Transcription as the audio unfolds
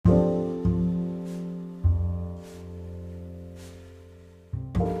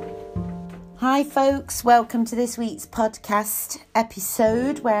Hi folks, welcome to this week's podcast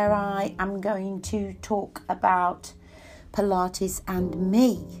episode where I am going to talk about Pilates and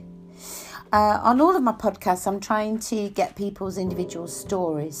me. On all of my podcasts, I'm trying to get people's individual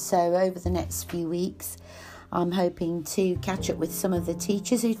stories. So over the next few weeks, I'm hoping to catch up with some of the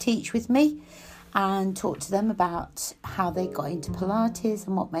teachers who teach with me and talk to them about how they got into Pilates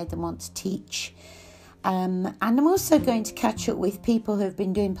and what made them want to teach. And I'm also going to catch up with people who have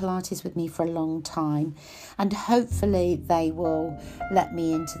been doing Pilates with me for a long time, and hopefully they will let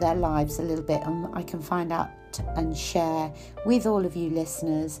me into their lives a little bit and I can find out and share with all of you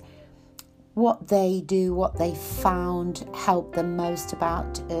listeners what they do, what they found helped them most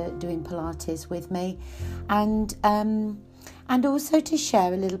about doing Pilates with me, and also to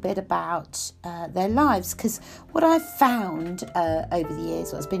share a little bit about their lives, because what I've found over the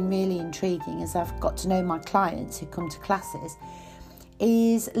years, what's been really intriguing as I've got to know my clients who come to classes,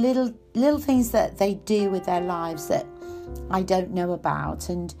 is little things that they do with their lives that I don't know about,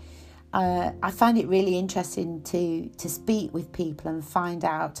 and I find it really interesting to speak with people and find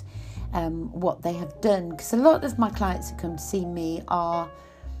out what they have done, because a lot of my clients who come to see me are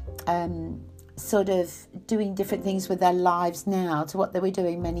sort of doing different things with their lives now to what they were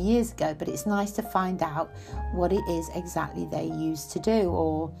doing many years ago, but it's nice to find out what it is exactly they used to do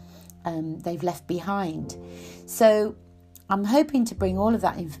or they've left behind. So I'm hoping to bring all of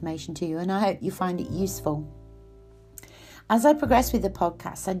that information to you, and I hope you find it useful. As I progress with the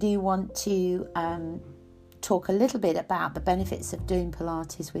podcast, I do want to talk a little bit about the benefits of doing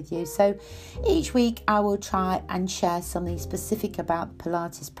Pilates with you. So each week I will try and share something specific about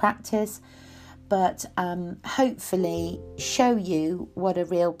Pilates practice, but hopefully show you what a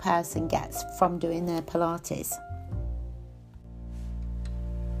real person gets from doing their Pilates.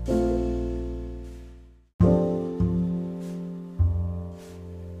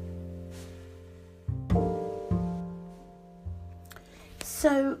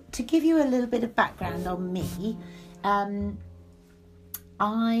 So to give you a little bit of background on me,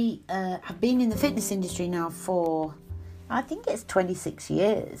 I have been in the fitness industry now for, I think it's 26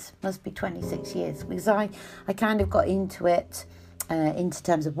 years, must be 26 years, because I kind of got into it into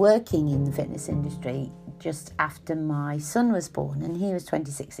terms of working in the fitness industry just after my son was born, and he was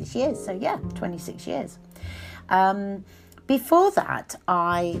 26 this year, so yeah, 26 years. Before that,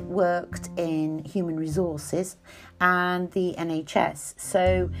 I worked in human resources and the NHS,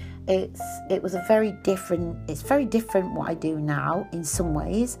 so it's very different what I do now in some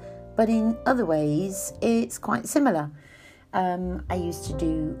ways, but in other ways it's quite similar. I used to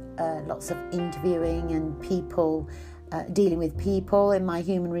do lots of interviewing and dealing with people in my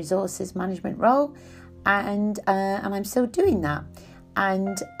human resources management role, and I'm still doing that.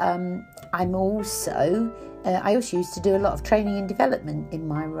 And I also used to do a lot of training and development in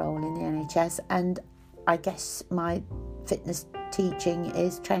my role in the NHS, and I guess my fitness teaching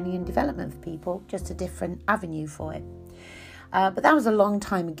is training and development for people, just a different avenue for it. But that was a long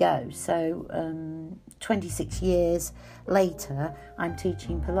time ago, so 26 years later, I'm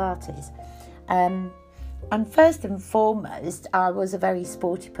teaching Pilates. And first and foremost, I was a very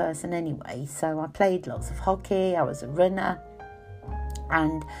sporty person anyway, so I played lots of hockey, I was a runner,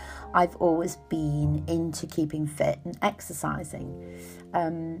 and I've always been into keeping fit and exercising.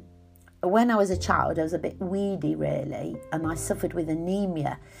 When I was a child, I was a bit weedy, really, and I suffered with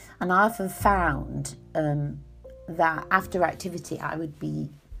anemia, and I often found that after activity I would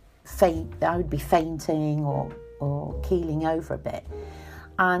be fainting or keeling over a bit,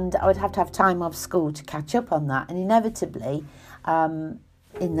 and I would have to have time off school to catch up on that. And inevitably,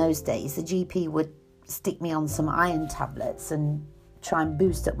 in those days, the GP would stick me on some iron tablets and try and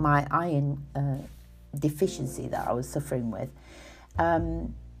boost up my iron deficiency that I was suffering with.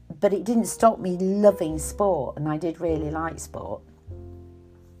 But it didn't stop me loving sport, and I did really like sport.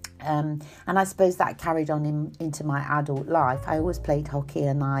 And I suppose that carried on into my adult life. I always played hockey,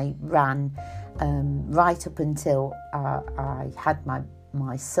 and I ran right up until I had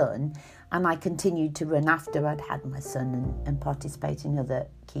my son, and I continued to run after I'd had my son and participate in other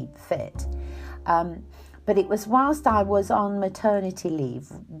keep fit. But it was whilst I was on maternity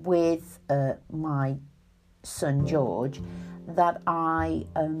leave with my son George that I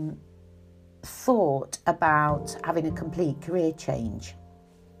thought about having a complete career change.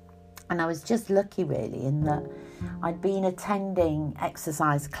 And I was just lucky, really, in that I'd been attending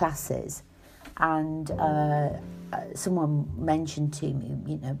exercise classes, and someone mentioned to me,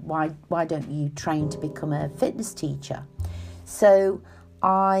 why don't you train to become a fitness teacher? So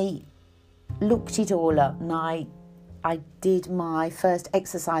I looked it all up, and I did my first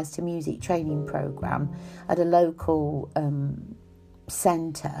exercise to music training program at a local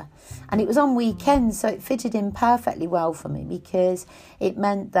centre, and it was on weekends, so it fitted in perfectly well for me because it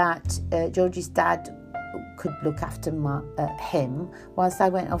meant that Georgie's dad could look after him whilst I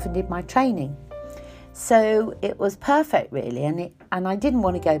went off and did my training. So it was perfect, really, and I didn't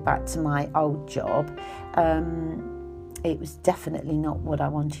want to go back to my old job. It was definitely not what I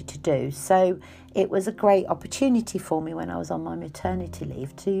wanted to do. So it was a great opportunity for me when I was on my maternity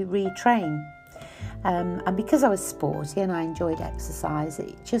leave to retrain. And because I was sporty and I enjoyed exercise,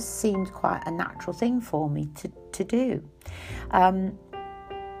 it just seemed quite a natural thing for me to do.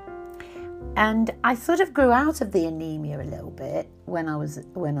 And I sort of grew out of the anemia a little bit when I was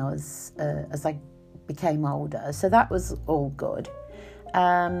as I became older. So that was all good.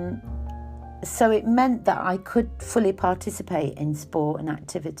 So it meant that I could fully participate in sport and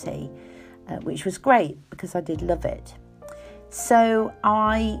activity, which was great because I did love it. So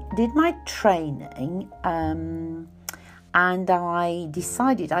I did my training, and I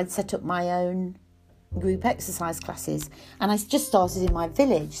decided I'd set up my own group exercise classes, and I just started in my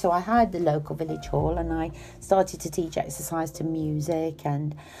village. So I hired the local village hall and I started to teach exercise to music,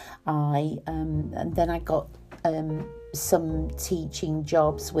 and then I got some teaching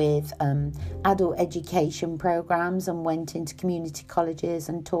jobs with adult education programs and went into community colleges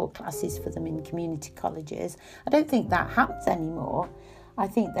and taught classes for them in community colleges. I don't think that happens anymore. I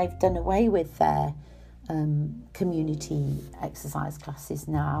think they've done away with their community exercise classes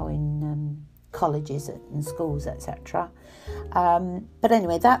now in colleges and schools, etc. But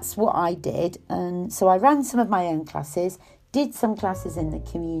anyway, that's what I did. And so I ran some of my own classes, did some classes in the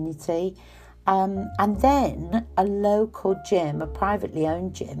community, and then a local gym, a privately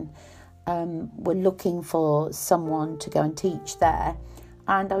owned gym, were looking for someone to go and teach there,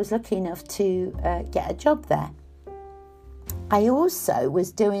 and I was lucky enough to get a job there. I also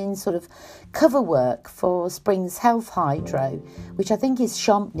was doing sort of cover work for Springs Health Hydro, which I think is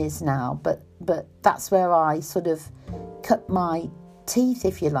Champneys now, but that's where I sort of cut my teeth,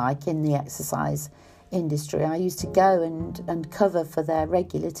 if you like, in the exercise industry. I used to go and cover for their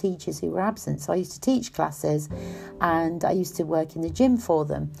regular teachers who were absent. So I used to teach classes and I used to work in the gym for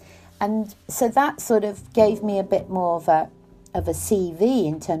them. And so that sort of gave me a bit more of a CV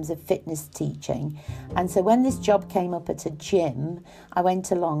in terms of fitness teaching. And so when this job came up at a gym, I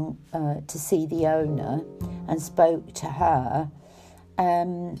went along to see the owner and spoke to her.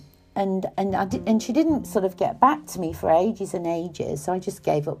 And she didn't sort of get back to me for ages and ages. So I just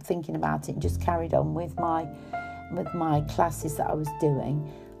gave up thinking about it and just carried on with my classes that I was doing.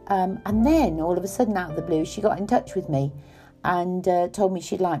 And then all of a sudden, out of the blue, she got in touch with me and told me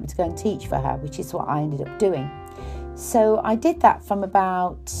she'd like me to go and teach for her, which is what I ended up doing. So I did that from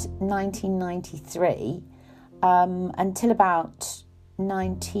about 1993 until about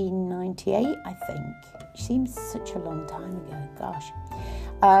 1998, I think. It seems such a long time ago, gosh.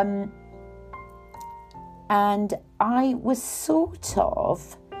 And I was sort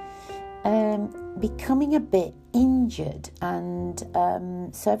of becoming a bit injured, and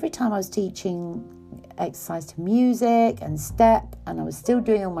so every time I was teaching exercise to music and step, and I was still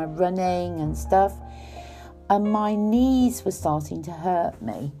doing all my running and stuff, and my knees were starting to hurt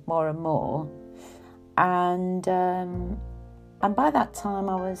me more and more, and by that time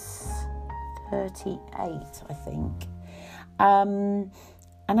I was 38, I think.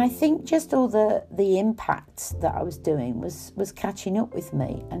 And I think just all the impact that I was doing was catching up with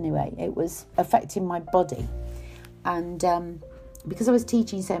me. Anyway, it was affecting my body. And because I was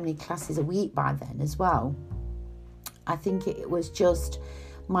teaching so many classes a week by then as well, I think it was just,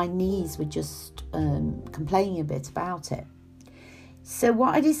 my knees were just complaining a bit about it. So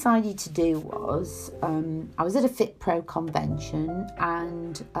what I decided to do was, I was at a FitPro convention,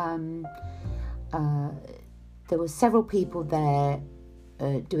 and there were several people there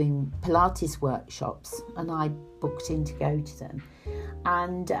doing Pilates workshops, and I booked in to go to them.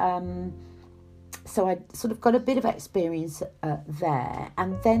 And so I sort of got a bit of experience there.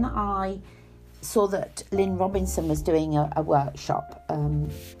 And then I saw that Lynn Robinson was doing a workshop,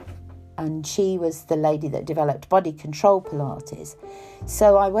 and she was the lady that developed Body Control Pilates.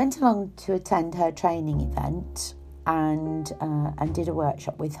 So I went along to attend her training event and did a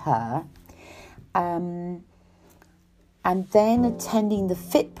workshop with her. And then attending the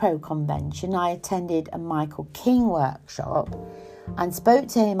FitPro convention, I attended a Michael King workshop and spoke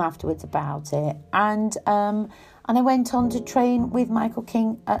to him afterwards about it. And I went on to train with Michael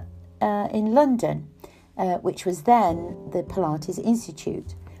King in London, which was then the Pilates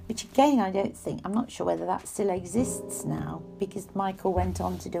Institute, which again, I'm not sure whether that still exists now, because Michael went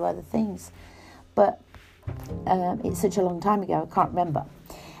on to do other things. But it's such a long time ago, I can't remember.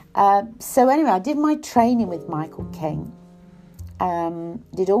 So anyway, I did my training with Michael King,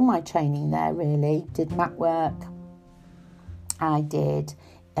 Did all my training there, really. Did mat work. I did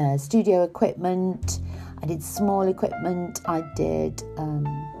studio equipment. I did small equipment. I did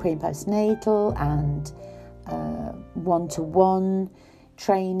pre and postnatal and one-to-one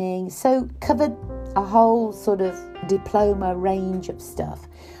training. So covered a whole sort of diploma range of stuff.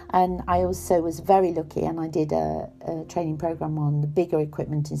 And I also was very lucky, and I did a training program on the bigger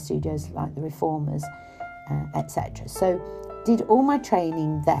equipment in studios like the Reformers, etc. So did all my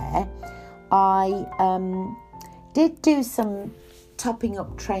training there. I did do some topping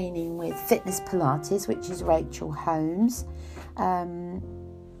up training with Fitness Pilates, which is Rachel Holmes,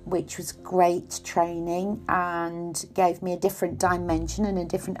 which was great training and gave me a different dimension and a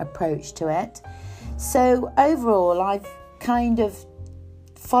different approach to it. So overall, I've kind of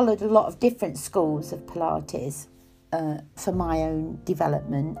followed a lot of different schools of Pilates for my own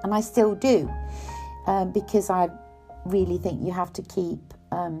development, and I still do, because I really think you have to keep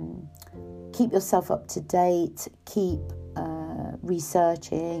yourself up to date, keep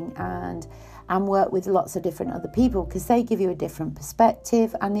researching and work with lots of different other people, because they give you a different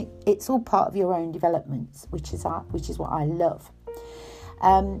perspective, and it's all part of your own development, which is what I love.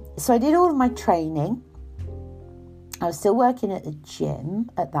 So I did all of my training. I was still working at the gym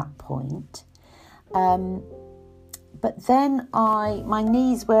at that point, but then my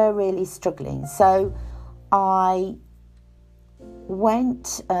knees were really struggling, so I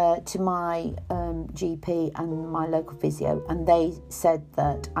went to my GP and my local physio, and they said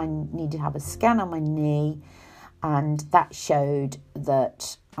that I needed to have a scan on my knee, and that showed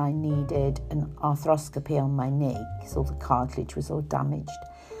that I needed an arthroscopy on my knee because all the cartilage was all damaged,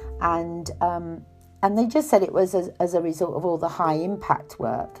 and they just said it was as a result of all the high impact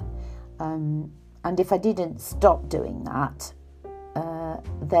work, and if I didn't stop doing that,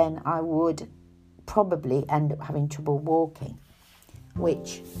 then I would probably end up having trouble walking,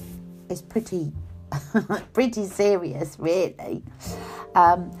 which is pretty serious, really.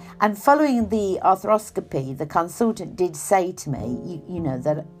 And following the arthroscopy, the consultant did say to me, you know,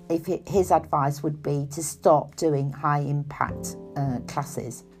 that his advice would be to stop doing high impact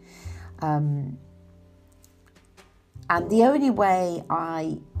classes. And the only way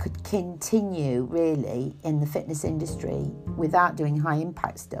I could continue really in the fitness industry without doing high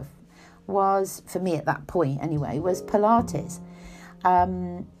impact stuff was, for me at that point anyway, was Pilates.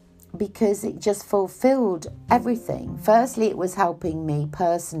 Because it just fulfilled everything. Firstly, it was helping me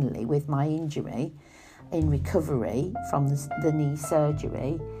personally with my injury in recovery from the knee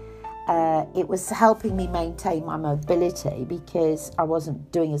surgery. It was helping me maintain my mobility because I wasn't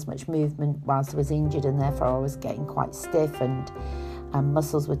doing as much movement whilst I was injured, and therefore I was getting quite stiff and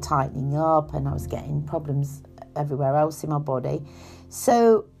muscles were tightening up, and I was getting problems everywhere else in my body.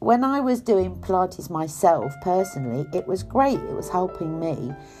 So when I was doing Pilates myself personally, it was great. It was helping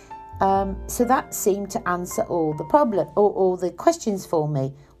me. So that seemed to answer all the all the questions for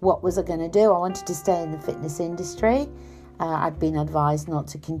me. What was I going to do? I wanted to stay in the fitness industry. I'd been advised not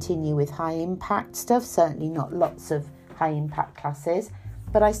to continue with high impact stuff, certainly not lots of high impact classes,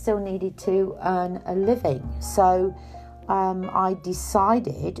 but I still needed to earn a living. So I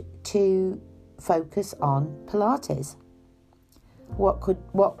decided to focus on Pilates. What could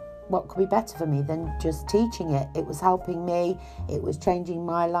be better for me than just teaching it? It was helping me. It was changing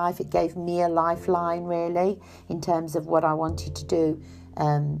my life. It gave me a lifeline, really, in terms of what I wanted to do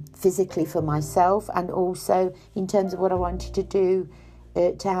physically for myself, and also in terms of what I wanted to do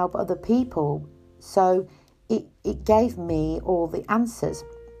to help other people. So it gave me all the answers.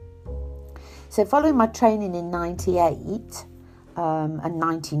 So following my training in 98 and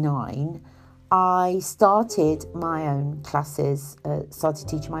 99, I started my own classes, started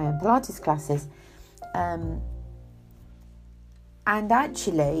teaching my own Pilates classes. And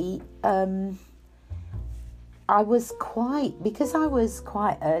actually, because I was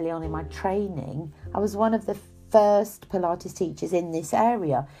quite early on in my training, I was one of the first Pilates teachers in this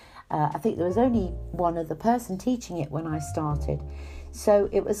area. I think there was only one other person teaching it when I started. So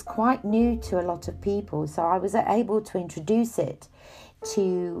it was quite new to a lot of people. So I was able to introduce it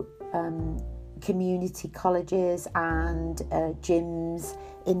to community colleges and gyms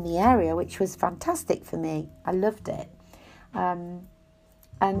in the area, which was fantastic for me. I loved it. And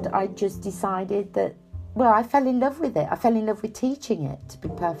I just decided that, well, I fell in love with it. I fell in love with teaching it, to be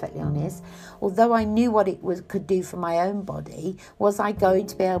perfectly honest. Although I knew what it could do for my own body, was I going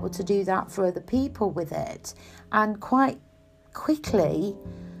to be able to do that for other people with it? And quite quickly,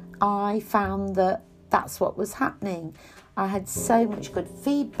 I found that that's what was happening. I had so much good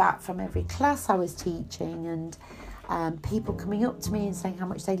feedback from every class I was teaching, and people coming up to me and saying how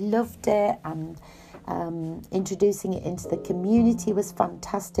much they loved it, and Introducing it into the community was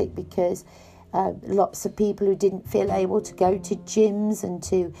fantastic because lots of people who didn't feel able to go to gyms and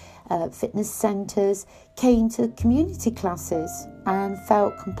to fitness centres came to community classes and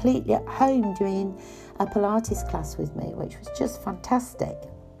felt completely at home doing a Pilates class with me, which was just fantastic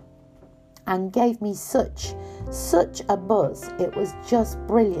and gave me such a buzz. It was just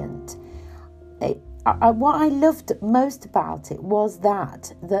brilliant. What I loved most about it was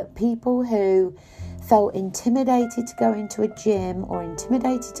that people who felt intimidated to go into a gym or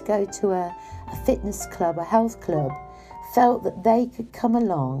intimidated to go to a fitness club, a health club, felt that they could come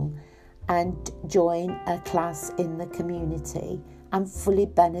along and join a class in the community and fully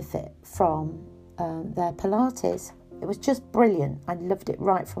benefit from their Pilates. It was just brilliant. I loved it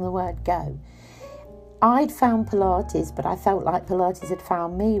right from the word go. I'd found Pilates, but I felt like Pilates had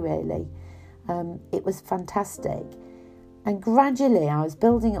found me, really. It was fantastic. And gradually I was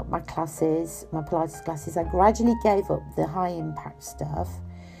building up my classes, my Pilates classes. I gradually gave up the high impact stuff.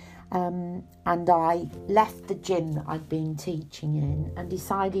 And I left the gym that I'd been teaching in and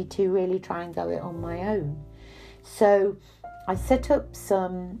decided to really try and go it on my own. So I set up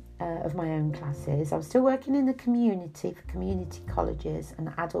some of my own classes. I was still working in the community for community colleges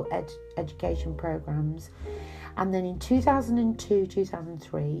and adult education programs. And then in 2002,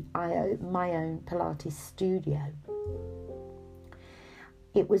 2003, I opened my own Pilates studio.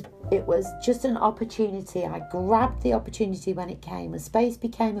 It was just an opportunity. I grabbed the opportunity when it came. A space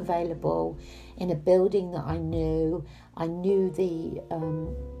became available in a building that I knew. I knew the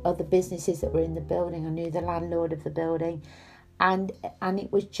other businesses that were in the building. I knew the landlord of the building. And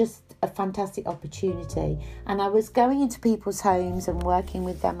it was just a fantastic opportunity. And I was going into people's homes and working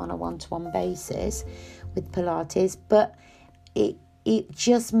with them on a one-to-one basis with Pilates. But it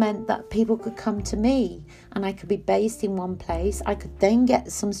just meant that people could come to me and I could be based in one place. I could then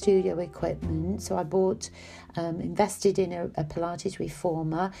get some studio equipment. So I invested in a Pilates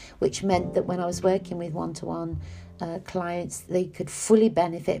reformer, which meant that when I was working with one-to-one clients, they could fully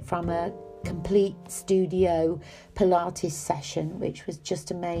benefit from a complete studio Pilates session, which was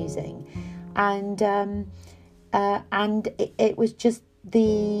just amazing. And it was just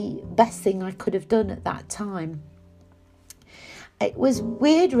the best thing I could have done at that time. It was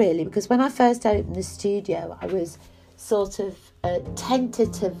weird, really, because when I first opened the studio, I was sort of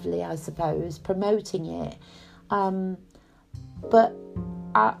tentatively, I suppose, promoting it. But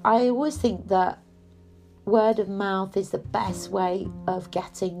I always think that word of mouth is the best way of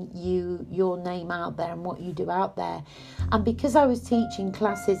getting your name out there and what you do out there. And because I was still teaching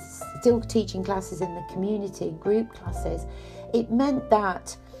classes in the community, group classes, it meant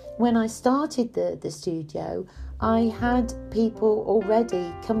that when I started the studio, I had people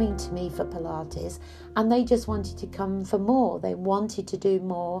already coming to me for Pilates and they just wanted to come for more. They wanted to do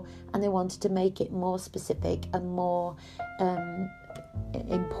more and they wanted to make it more specific and more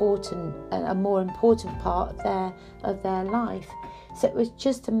important, a more important part of their life. So it was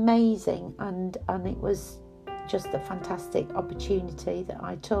just amazing, and it was just a fantastic opportunity that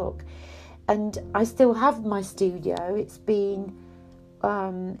I took. And I still have my studio. It's been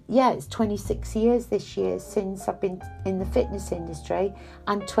it's 26 years this year since I've been in the fitness industry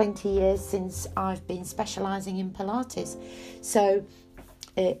and 20 years since I've been specialising in Pilates. So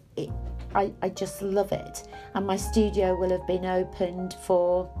I just love it. And my studio will have been opened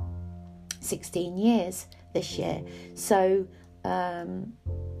for 16 years this year. So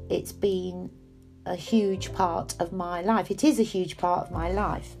it's been a huge part of my life. It is a huge part of my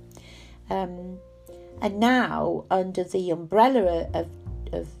life. And now, under the umbrella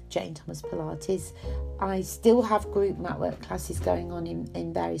of Jane Thomas Pilates, I still have group matwork classes going on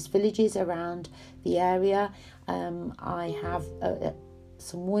in various villages around the area. I have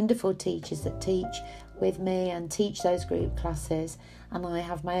some wonderful teachers that teach with me and teach those group classes, and I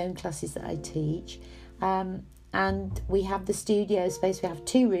have my own classes that I teach. And we have the studio space. We have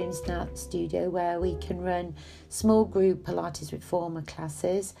 2 rooms now at the studio where we can run small group Pilates reformer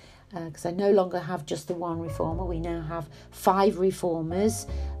classes, because I no longer have just the one reformer. We now have 5 reformers,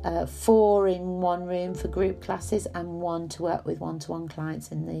 4 in one room for group classes and 1 to work with one-to-one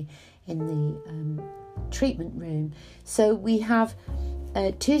clients in the treatment room. So we have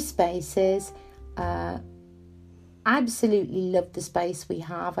 2 spaces. Absolutely love the space we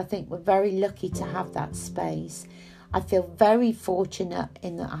have. I think we're very lucky to have that space. I feel very fortunate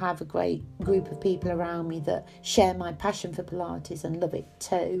in that I have a great group of people around me that share my passion for Pilates and love it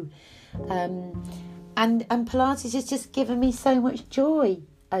too. And Pilates has just given me so much joy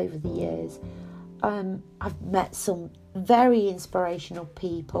over the years. I've met some very inspirational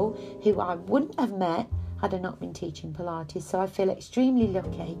people who I wouldn't have met had I not been teaching Pilates. So I feel extremely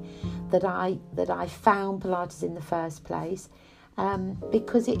lucky that I found Pilates in the first place,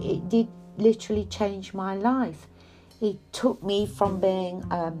 because it did literally change my life. It took me from being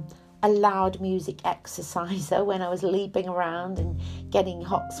a loud music exerciser when I was leaping around and getting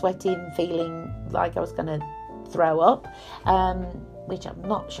hot, sweaty and feeling like I was going to throw up, which I'm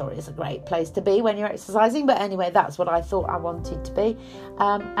not sure is a great place to be when you're exercising, but anyway, that's what I thought I wanted to be,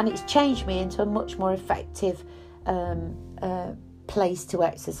 and it's changed me into a much more effective place to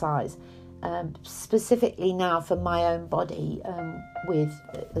exercise, specifically now for my own body,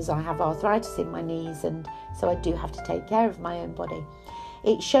 as I have arthritis in my knees, and so I do have to take care of my own body.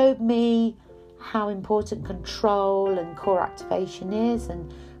 It showed me how important control and core activation is,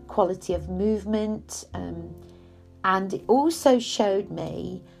 and quality of movement, and it also showed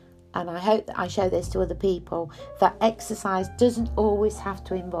me, and I hope that I show this to other people, that exercise doesn't always have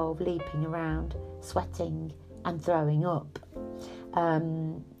to involve leaping around, sweating and throwing up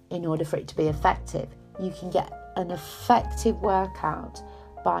in order for it to be effective. You can get an effective workout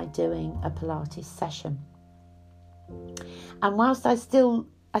by doing a Pilates session. And whilst I still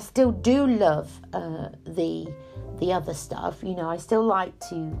do love the other stuff, I still like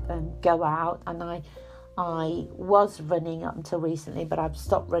to go out, and I was running up until recently, but I've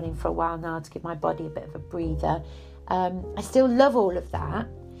stopped running for a while now to give my body a bit of a breather. I still love all of that,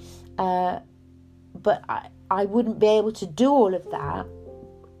 but I wouldn't be able to do all of that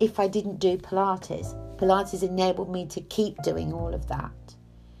if I didn't do Pilates. Pilates enabled me to keep doing all of that.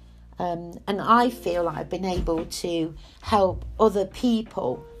 And I feel like I've been able to help other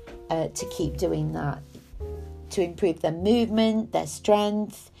people to keep doing that, to improve their movement, their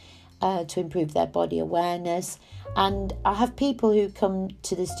strength, to improve their body awareness. And I have people who come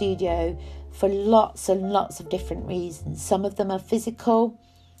to the studio for lots and lots of different reasons. Some of them are physical.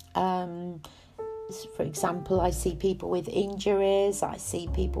 For example, I see people with injuries, I see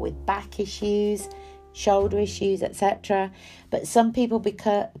people with back issues, shoulder issues, etc. But some people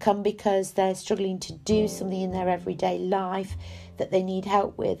come because they're struggling to do something in their everyday life that they need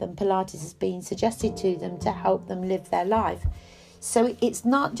help with, and Pilates has been suggested to them to help them live their life. So it's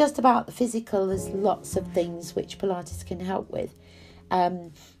not just about the physical, there's lots of things which Pilates can help with.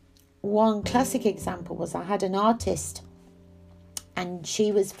 One classic example was I had an artist, and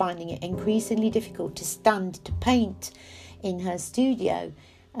she was finding it increasingly difficult to stand to paint in her studio.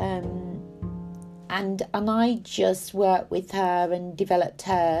 And I just worked with her and developed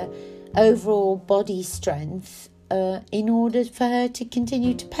her overall body strength in order for her to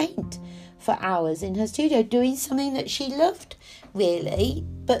continue to paint for hours in her studio, doing something that she loved, really,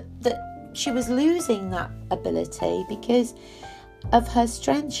 but that she was losing that ability because of her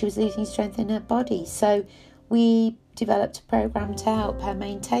strength. She was losing strength in her body. So we developed a program to help her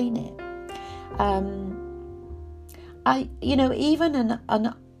maintain it. Even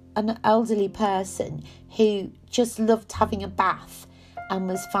an elderly person who just loved having a bath and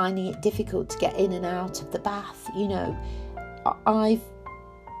was finding it difficult to get in and out of the bath, I've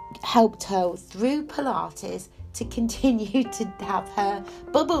helped her through Pilates to continue to have her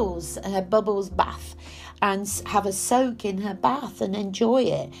bubbles bath, and have a soak in her bath and enjoy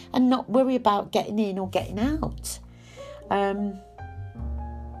it and not worry about getting in or getting out.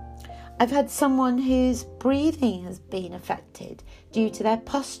 I've had someone whose breathing has been affected due to their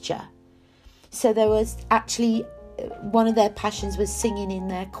posture. So there was actually one of their passions was singing in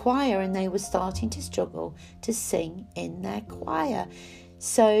their choir, and they were starting to struggle to sing in their choir.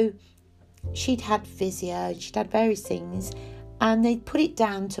 So she'd had physio, she'd had various things, and they put it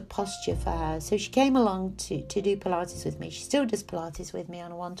down to posture for her. So she came along to do Pilates with me. She still does Pilates with me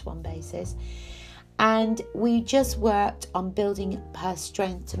on a one-to-one basis. And we just worked on building up her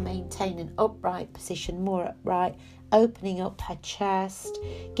strength to maintain an upright position, more upright, opening up her chest,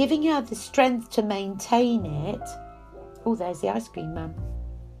 giving her the strength to maintain it. Oh, there's the ice cream man.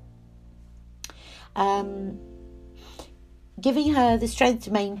 Giving her the strength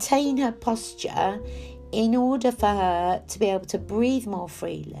to maintain her posture in order for her to be able to breathe more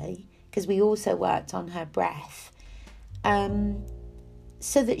freely, because we also worked on her breath,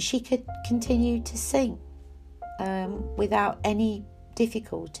 so that she could continue to sing without any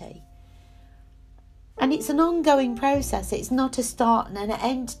difficulty. And it's an ongoing process. It's not a start and an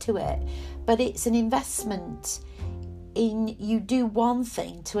end to it, but it's an investment in you do one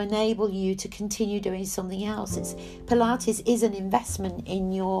thing to enable you to continue doing something else. Pilates is an investment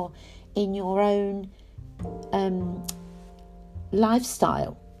in your own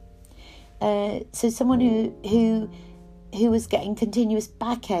lifestyle. So someone who was getting continuous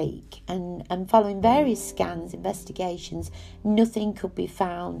backache and following various scans, investigations, nothing could be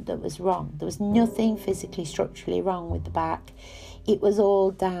found that was wrong. There was nothing physically, structurally wrong with the back. it was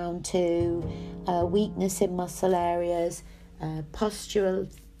all down to weakness in muscle areas,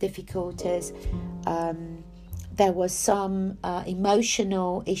 postural difficulties. There was some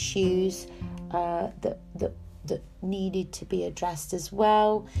emotional issues that needed to be addressed as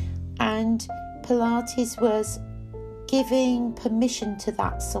well, and Pilates was giving permission to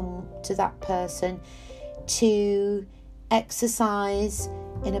that person to exercise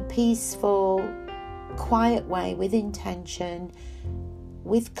in a peaceful, quiet way, with intention,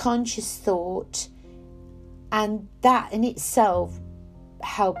 with conscious thought, and that in itself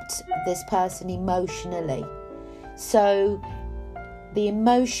helped this person emotionally. So the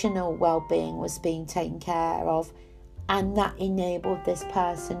emotional well-being was being taken care of, and that enabled this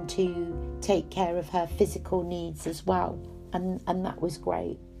person to take care of her physical needs as well, and that was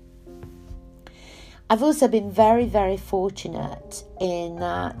great. I've also been very, very fortunate in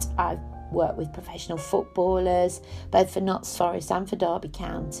that I've worked with professional footballers, both for Notts Forest and for Derby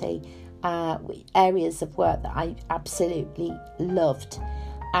County, areas of work that I absolutely loved.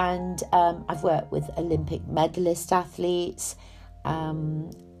 And I've worked with Olympic medalist athletes,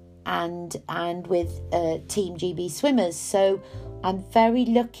 and with Team GB swimmers. So I'm very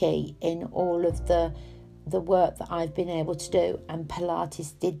lucky in all of the work that I've been able to do, and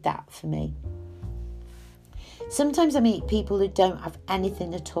Pilates did that for me. Sometimes I meet people who don't have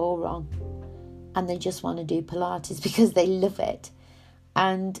anything at all wrong, and they just want to do Pilates because they love it,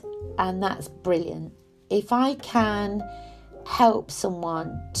 and that's brilliant. If I can help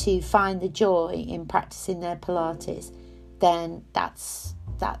someone to find the joy in practicing their Pilates, then that's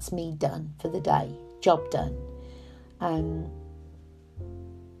me done for the day, job done.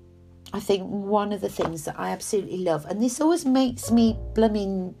 I think one of the things that I absolutely love, and this always makes me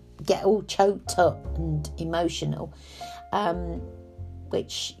get all choked up and emotional,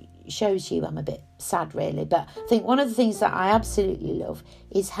 which shows you I'm a bit sad really, but I think one of the things that I absolutely love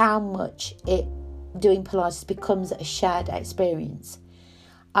is how much doing Pilates becomes a shared experience.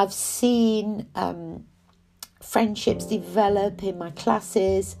 I've seen friendships develop in my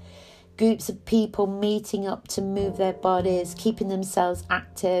classes, groups of people meeting up to move their bodies, keeping themselves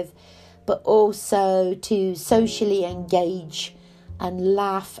active, but also to socially engage and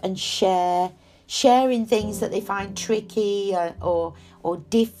laugh and sharing things that they find tricky or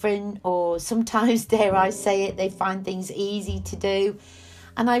different, or sometimes, dare I say it, they find things easy to do.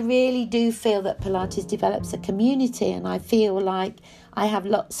 And I really do feel that Pilates develops a community, and I feel like I have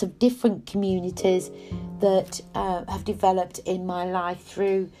lots of different communities that have developed in my life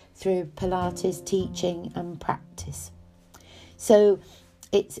through Pilates teaching and practice. So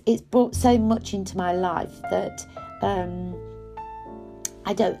it's brought so much into my life that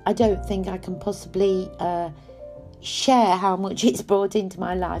I don't think I can possibly share how much it's brought into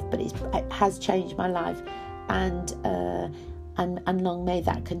my life, but it has changed my life, and long may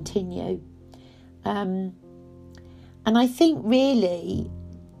that continue. And I think really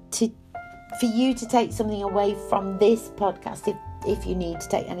for you to take something away from this podcast, if you need to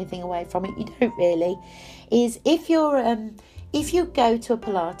take anything away from it, you don't really, is if you go to a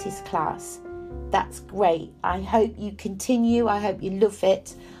Pilates class, that's great. I hope you continue. I hope you love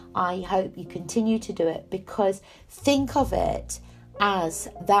it. I hope you continue to do it, because think of it as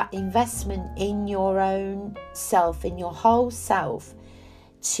that investment in your own self, in your whole self,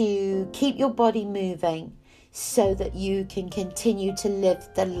 to keep your body moving so that you can continue to live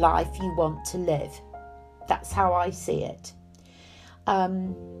the life you want to live. That's how I see it.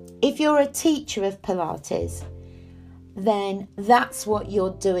 If you're a teacher of Pilates, then that's what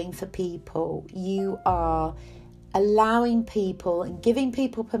you're doing for people. You are allowing people and giving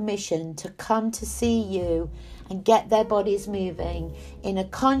people permission to come to see you and get their bodies moving in a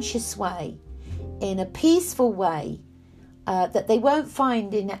conscious way, in a peaceful way, that they won't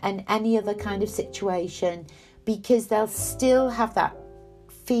find in any other kind of situation, because they'll still have that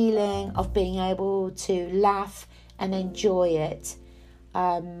feeling of being able to laugh and enjoy it.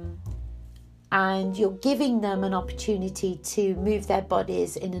 And you're giving them an opportunity to move their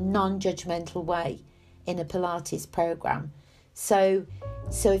bodies in a non-judgmental way in a Pilates program. So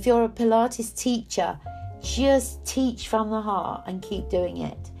if you're a Pilates teacher, just teach from the heart and keep doing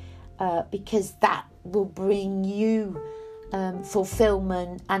it, because that will bring you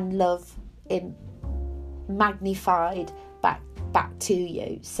fulfillment and love in magnified back to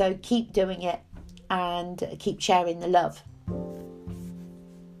you. So keep doing it and keep sharing the love.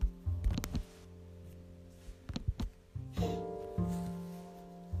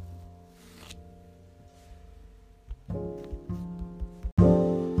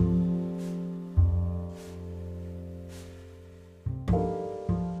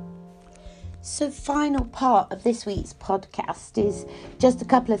 So final part of this week's podcast is just a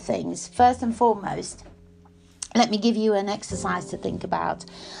couple of things. First and foremost, let me give you an exercise to think about.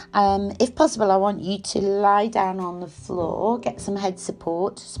 If possible, I want you to lie down on the floor, get some head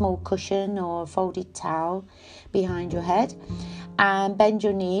support, small cushion or a folded towel behind your head, and bend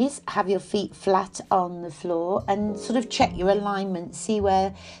your knees, have your feet flat on the floor, and sort of check your alignment, see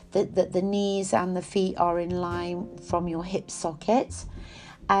where the knees and the feet are in line from your hip sockets.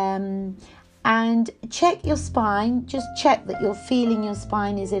 And check your spine, just check that you're feeling your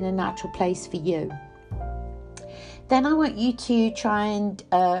spine is in a natural place for you. Then I want you to try and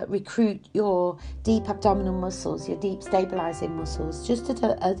recruit your deep abdominal muscles, your deep stabilizing muscles, just at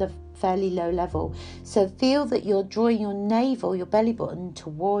a fairly low level. So feel that you're drawing your navel, your belly button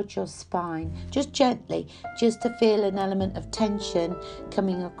towards your spine, just gently, just to feel an element of tension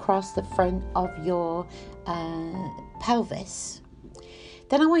coming across the front of your pelvis.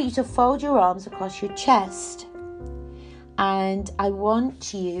 Then I want you to fold your arms across your chest. And I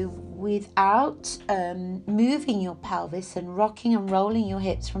want you, without moving your pelvis and rocking and rolling your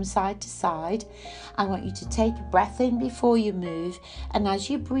hips from side to side, I want you to take a breath in before you move. And as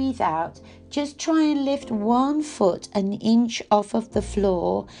you breathe out, just try and lift 1 foot an inch off of the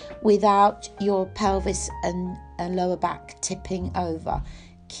floor without your pelvis and lower back tipping over.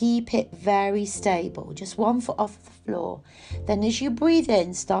 Keep it very stable, just 1 foot off the floor. Then as you breathe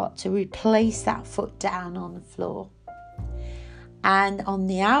in, start to replace that foot down on the floor. And on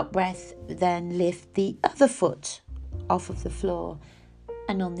the out breath, then lift the other foot off of the floor.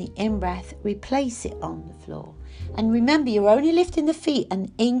 And on the in breath, replace it on the floor. And remember, you're only lifting the feet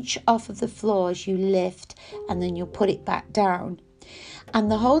an inch off of the floor as you lift, and then you'll put it back down. And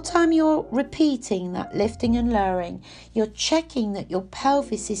the whole time you're repeating that lifting and lowering, you're checking that your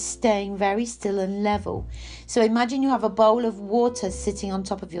pelvis is staying very still and level. So imagine you have a bowl of water sitting on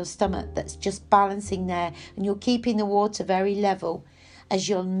top of your stomach that's just balancing there, and you're keeping the water very level as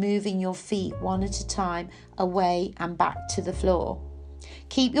you're moving your feet one at a time away and back to the floor.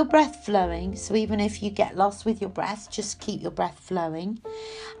 Keep your breath flowing, so even if you get lost with your breath, just keep your breath flowing.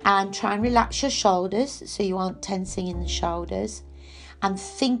 And try and relax your shoulders so you aren't tensing in the shoulders. And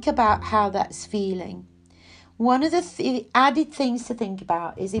think about how that's feeling. One of the added things to think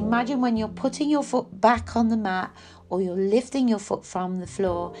about is, imagine when you're putting your foot back on the mat or you're lifting your foot from the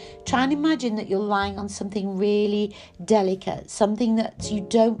floor, try and imagine that you're lying on something really delicate, something that you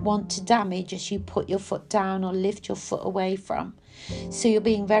don't want to damage as you put your foot down or lift your foot away from. So you're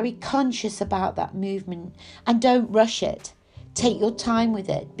being very conscious about that movement, and don't rush it. Take your time with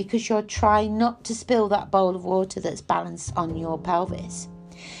it, because you're trying not to spill that bowl of water that's balanced on your pelvis.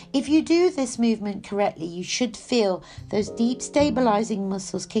 If you do this movement correctly, you should feel those deep stabilizing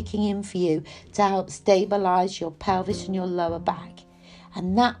muscles kicking in for you to help stabilize your pelvis and your lower back.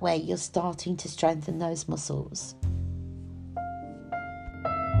 And that way you're starting to strengthen those muscles.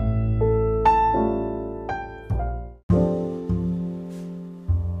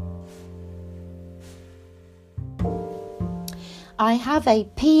 I have a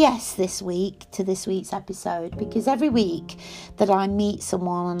PS this week to this week's episode, because every week that I meet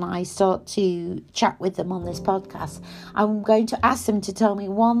someone and I start to chat with them on this podcast, I'm going to ask them to tell me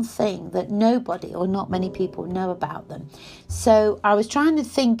one thing that nobody or not many people know about them. So I was trying to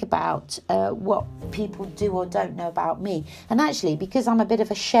think about what people do or don't know about me. And actually, because I'm a bit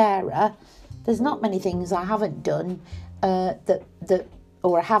of a sharer, there's not many things I haven't done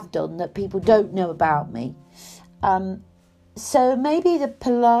or have done that people don't know about me. So maybe the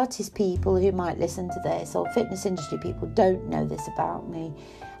Pilates people who might listen to this, or fitness industry people, don't know this about me,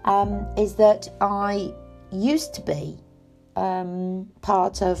 is that I used to be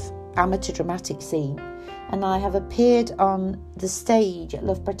part of amateur dramatic scene, and I have appeared on the stage at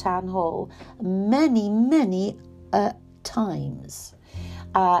Loughborough Town Hall many times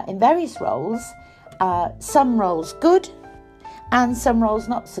in various roles, some roles good and some roles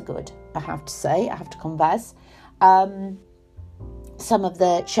not so good, I have to confess. Some of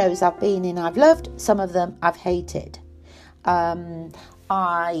the shows I've been in I've loved, some of them I've hated.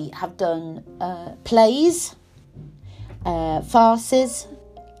 I have done plays, farces,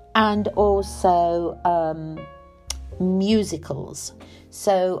 and also musicals.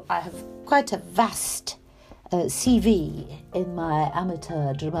 So I have quite a vast CV in my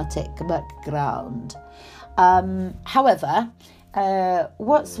amateur dramatic background. However,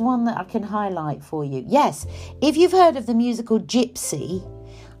 what's one that I can highlight for you? Yes, if you've heard of the musical Gypsy,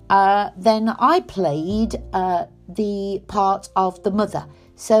 then I played the part of the mother.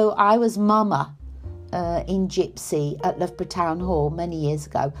 So I was Mama in Gypsy at Loughborough Town Hall many years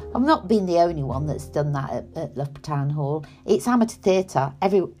ago. I've not been the only one that's done that at Loughborough Town Hall. It's amateur theatre.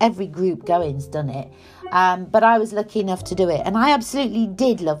 Every group going's done it. But I was lucky enough to do it. And I absolutely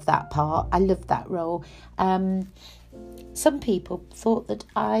did love that part. I loved that role. Some people thought that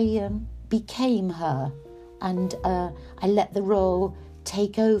I became her and I let the role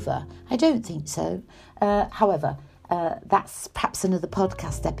take over. I don't think so. However, that's perhaps another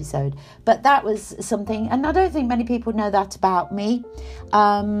podcast episode. But that was something, and I don't think many people know that about me.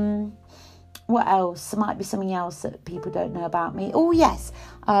 What else? There might be something else that people don't know about me. Oh, yes.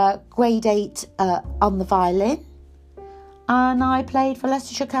 Grade 8 on the violin. And I played for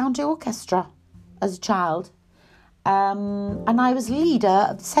Leicestershire County Orchestra as a child. And I was leader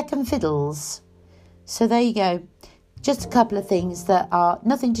of the second fiddles. So there you go. Just a couple of things that are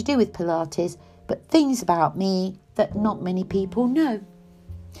nothing to do with Pilates, but things about me that not many people know.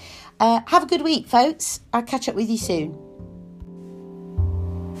 Have a good week, folks. I'll catch up with you soon.